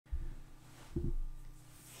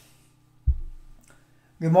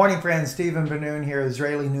Good morning, friends. Stephen Ben-Nun here,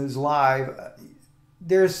 Israeli News Live.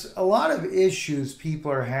 There's a lot of issues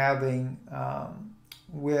people are having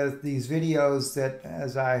with these videos that,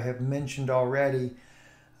 as I have mentioned already,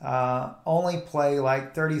 only play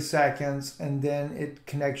like 30 seconds and then it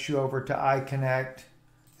connects you over to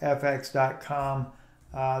iConnectFX.com.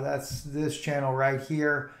 That's this channel right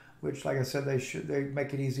here, which, like I said, they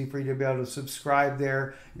make it easy for you to be able to subscribe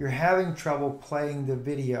there. You're having trouble playing the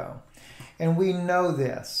video. And we know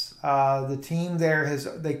this. The team there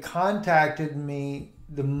they contacted me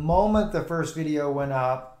the moment the first video went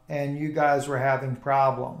up and you guys were having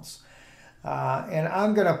problems. And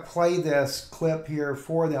I'm going to play this clip here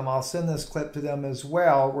for them. I'll send this clip to them as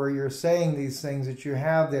well, where you're saying these things that you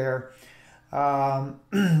have there.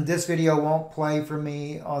 This video won't play for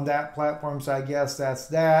me on that platform, so I guess that's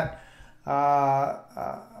that.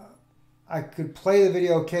 I could play the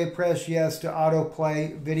video, okay, press yes to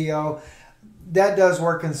autoplay video. That does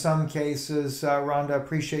work in some cases. Rhonda,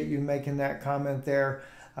 appreciate you making that comment there.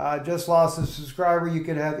 Just lost a subscriber you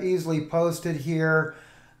could have easily posted here.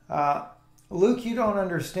 Luke, you don't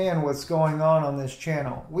understand what's going on this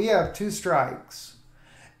channel. We have 2 strikes.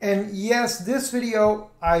 And yes, this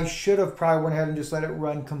video, I should have probably went ahead and just let it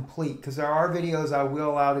run complete, because there are videos I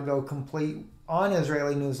will allow to go complete on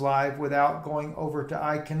Israeli News Live without going over to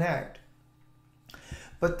iConnect.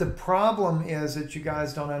 But the problem is that you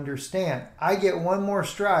guys don't understand. I get one more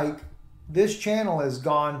strike, this channel is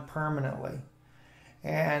gone permanently.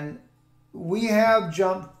 And we have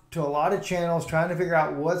jumped to a lot of channels trying to figure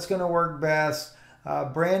out what's going to work best.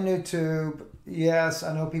 Brand new tube. Yes,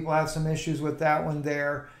 I know people have some issues with that one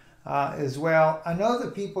there as well. I know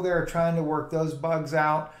that people there are trying to work those bugs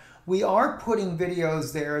out. We are putting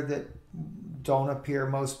videos there that don't appear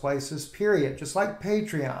most places, period. Just like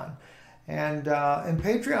Patreon. And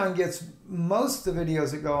Patreon gets most of the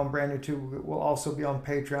videos that go on Brand New Tube will also be on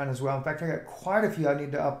Patreon as well. In fact, I got quite a few I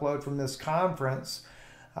need to upload from this conference.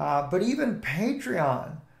 But even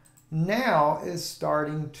Patreon now is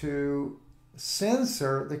starting to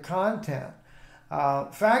censor the content.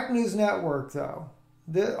 Fact News Network, though,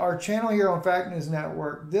 our channel here on Fact News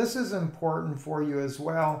Network, this is important for you as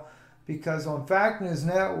well, because on Fact News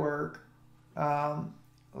Network,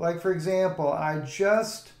 like for example, I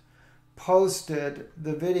just posted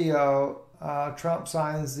the video, Trump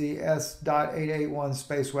signs the S.881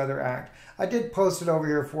 Space Weather Act. I did post it over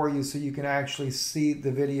here for you so you can actually see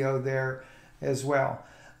the video there as well.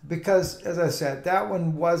 Because, as I said, that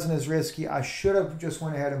one wasn't as risky. I should have just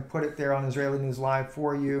went ahead and put it there on Israeli News Live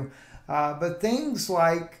for you. But things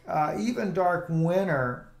like even Dark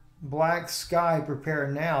Winter, Black Sky, Prepare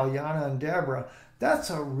Now, Yana and Deborah, that's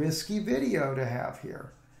a risky video to have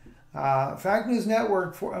here. Fact News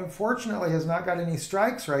Network, unfortunately, has not got any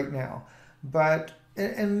strikes right now. But,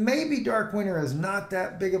 and maybe Dark Winter is not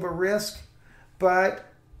that big of a risk, but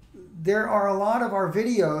there are a lot of our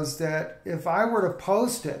videos that if I were to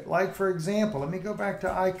post it, like for example, let me go back to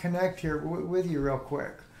iConnect here with you real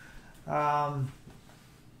quick. On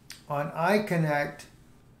iConnect,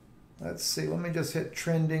 let's see, let me just hit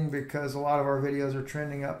trending, because a lot of our videos are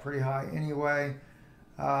trending up pretty high anyway.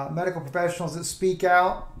 Medical professionals that speak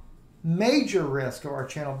out. Major risk of our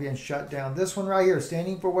channel being shut down. This one right here,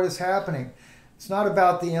 standing for what is happening. It's not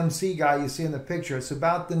about the MC guy you see in the picture. It's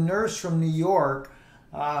about the nurse from New York.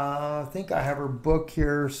 I think I have her book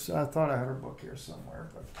here. I thought I had her book here somewhere.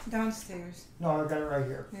 But downstairs. No, I got it right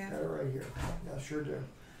here. Yeah. Got it right here. Yeah, sure do.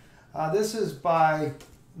 This is by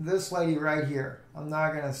this lady right here. I'm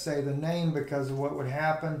not going to say the name because of what would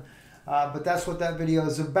happen, but that's what that video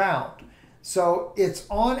is about. So it's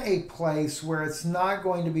on a place where it's not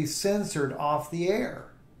going to be censored off the air.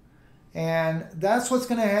 And that's what's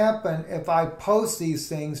going to happen if I post these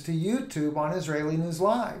things to YouTube on Israeli News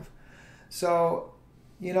Live. So,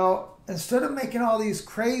 you know, instead of making all these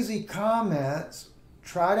crazy comments,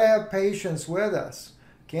 try to have patience with us.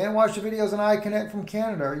 Can't watch the videos on iConnect from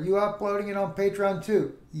Canada. Are you uploading it on Patreon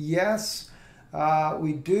too? Yes,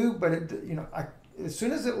 we do, but as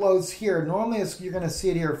soon as it loads here, normally you're going to see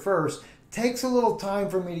it here first. Takes a little time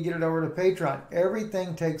for me to get it over to Patreon.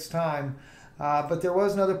 Everything takes time. But there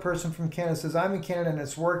was another person from Canada that says, I'm in Canada and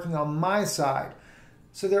it's working on my side.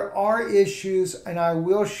 So there are issues, and I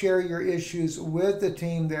will share your issues with the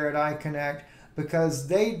team there at iConnect, because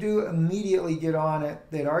they do immediately get on it.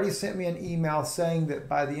 They'd already sent me an email saying that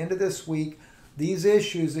by the end of this week, these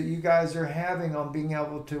issues that you guys are having on being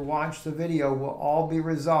able to watch the video will all be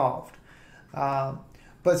resolved.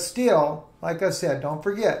 But still, like I said, don't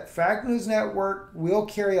forget, Fact News Network will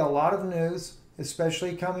carry a lot of news,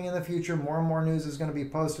 especially coming in the future. More and more news is going to be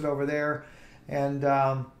posted over there. And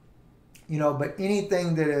But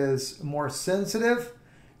anything that is more sensitive,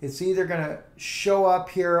 it's either going to show up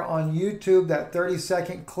here on YouTube, that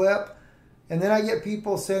 30-second clip. And then I get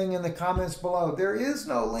people saying in the comments below, there is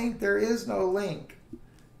no link, there is no link.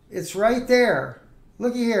 It's right there.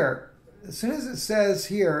 Looky here. As soon as it says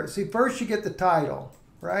here, see, first you get the title,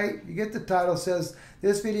 right? You get the title, says,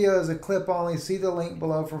 this video is a clip only. See the link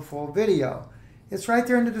below for full video. It's right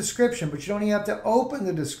there in the description, but you don't even have to open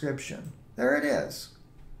the description. There it is.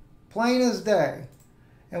 Plain as day.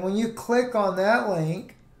 And when you click on that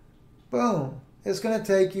link, boom, it's going to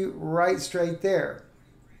take you right straight there.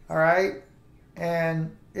 All right?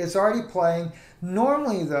 And it's already playing.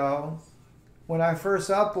 Normally, though, when I first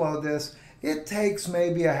upload this, it takes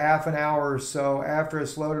maybe a half an hour or so after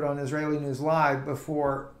it's loaded on Israeli News Live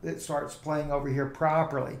before it starts playing over here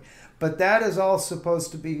properly. But that is all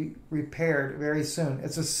supposed to be repaired very soon.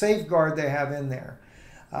 It's a safeguard they have in there.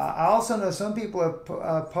 I also know some people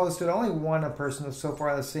have posted, only one person so far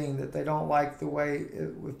I've seen, that they don't like the way,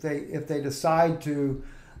 if they decide to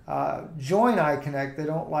join iConnect, they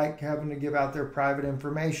don't like having to give out their private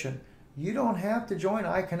information. You don't have to join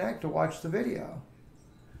iConnect to watch the video.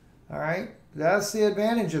 All right? That's the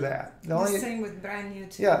advantage of that. The same with brand new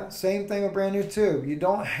tube. Yeah, same thing with brand new tube. You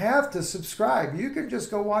don't have to subscribe. You can just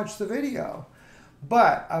go watch the video.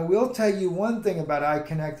 But I will tell you one thing about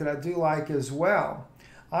iConnect that I do like as well.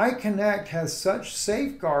 iConnect has such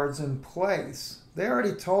safeguards in place. They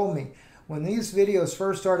already told me when these videos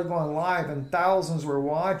first started going live and thousands were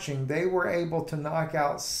watching, they were able to knock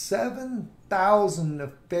out 7,000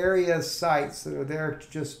 nefarious sites that are there to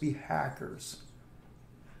just be hackers.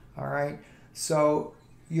 All right? So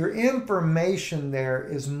your information there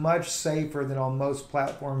is much safer than on most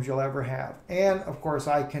platforms you'll ever have. And, of course,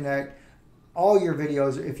 iConnect, all your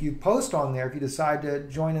videos, if you post on there, if you decide to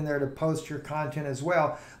join in there to post your content as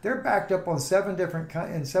well, they're backed up on in 7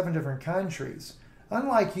 different countries.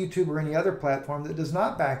 Unlike YouTube or any other platform that does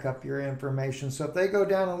not back up your information. So if they go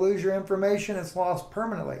down and lose your information, it's lost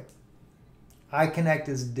permanently. iConnect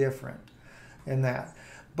is different in that.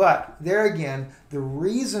 But there again, the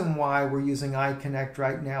reason why we're using iConnect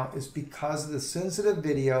right now is because of the sensitive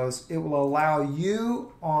videos. It will allow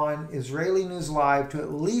you on Israeli News Live to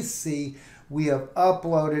at least see we have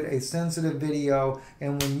uploaded a sensitive video,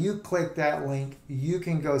 and when you click that link, you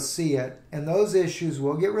can go see it. And those issues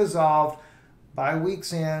will get resolved by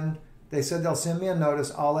week's end. They said they'll send me a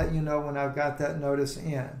notice. I'll let you know when I've got that notice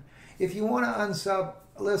in. If you want to unsub,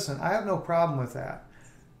 listen, I have no problem with that.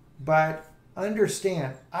 But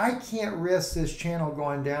understand, I can't risk this channel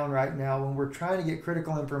going down right now when we're trying to get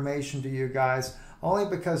critical information to you guys, only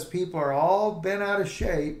because people are all bent out of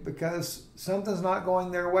shape because something's not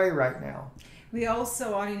going their way right now. We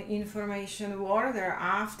also are in information war. They're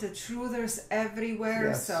after truthers everywhere.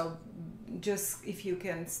 Yes. So just if you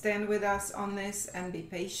can stand with us on this and be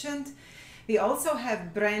patient. We also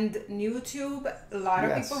have brand new tube. A lot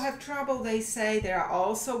of people have trouble. They say they're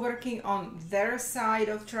also working on their side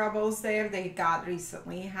of troubles there. They got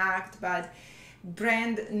recently hacked, but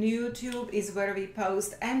brand new tube is where we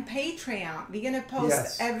post, and Patreon. We're gonna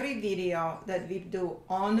post every video that we do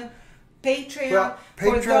on Patreon, well,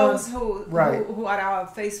 for those who are our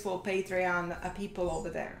faithful Patreon people over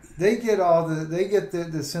there. They get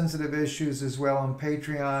the sensitive issues as well on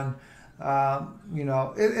Patreon.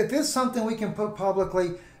 If it's something we can put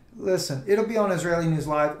publicly, listen, it'll be on Israeli News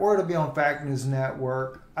Live or it'll be on Fact News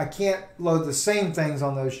Network. I can't load the same things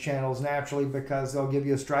on those channels naturally because they'll give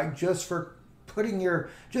you a strike just for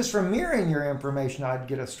mirroring your information. I'd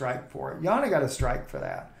get a strike for it. Yana got a strike for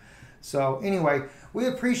that. So anyway, we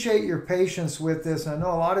appreciate your patience with this. I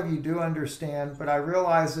know a lot of you do understand, but I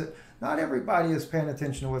realize that not everybody is paying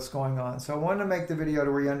attention to what's going on. So I wanted to make the video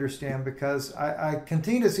to where you understand, because I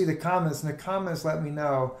continue to see the comments, and the comments let me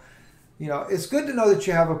know, it's good to know that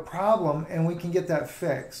you have a problem and we can get that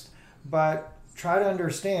fixed. But try to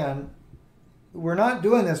understand, we're not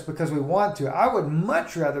doing this because we want to. I would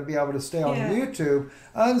much rather be able to stay on YouTube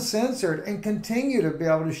uncensored and continue to be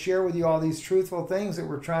able to share with you all these truthful things that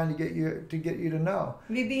we're trying to get you to know.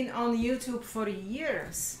 We've been on YouTube for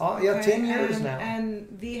years. Oh, yeah, 10 years now.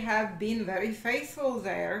 And we have been very faithful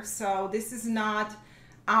there. So this is not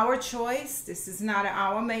our choice. This is not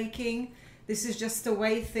our making. This is just the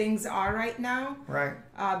way things are right now. Right.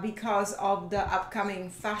 Because of the upcoming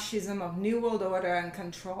fascism of New World Order and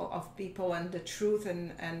control of people and the truth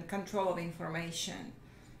and control of information.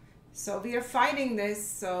 So we are fighting this,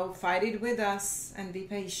 so fight it with us and be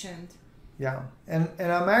patient. Yeah, and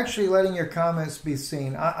I'm actually letting your comments be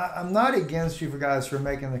seen. I'm not against you guys for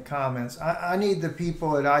making the comments. I need the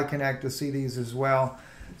people at iConnect to see these as well.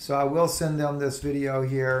 So I will send them this video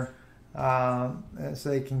here. so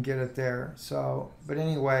they can get it there. So, but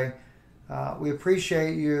anyway, we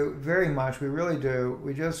appreciate you very much. We really do.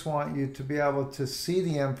 We just want you to be able to see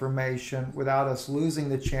the information without us losing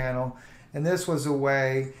the channel. And this was a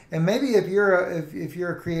way. And maybe if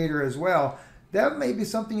you're a creator as well, that may be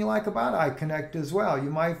something you like about iConnect as well. You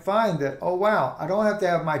might find that, oh wow, I don't have to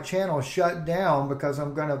have my channel shut down because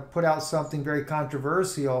I'm going to put out something very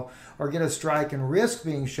controversial or get a strike and risk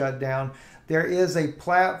being shut down. There is a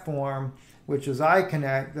platform, which is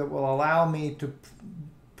iConnect, that will allow me to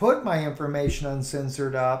put my information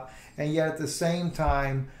uncensored up, and yet at the same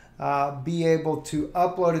time be able to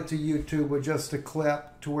upload it to YouTube with just a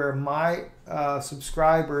clip, to where my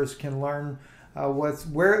subscribers can learn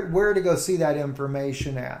where to go see that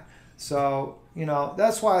information at. So, you know,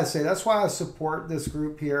 that's why I support this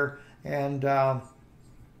group here, and I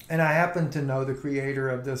happen to know the creator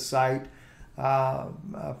of this site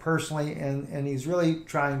personally, and he's really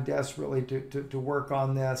trying desperately to work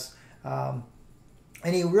on this.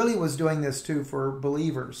 And he really was doing this too for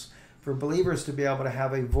believers to be able to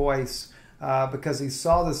have a voice, because he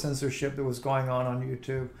saw the censorship that was going on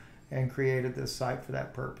YouTube, and created this site for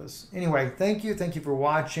that purpose. Anyway, thank you for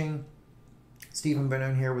watching. Stephen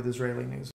Ben-Nun here with Israeli News.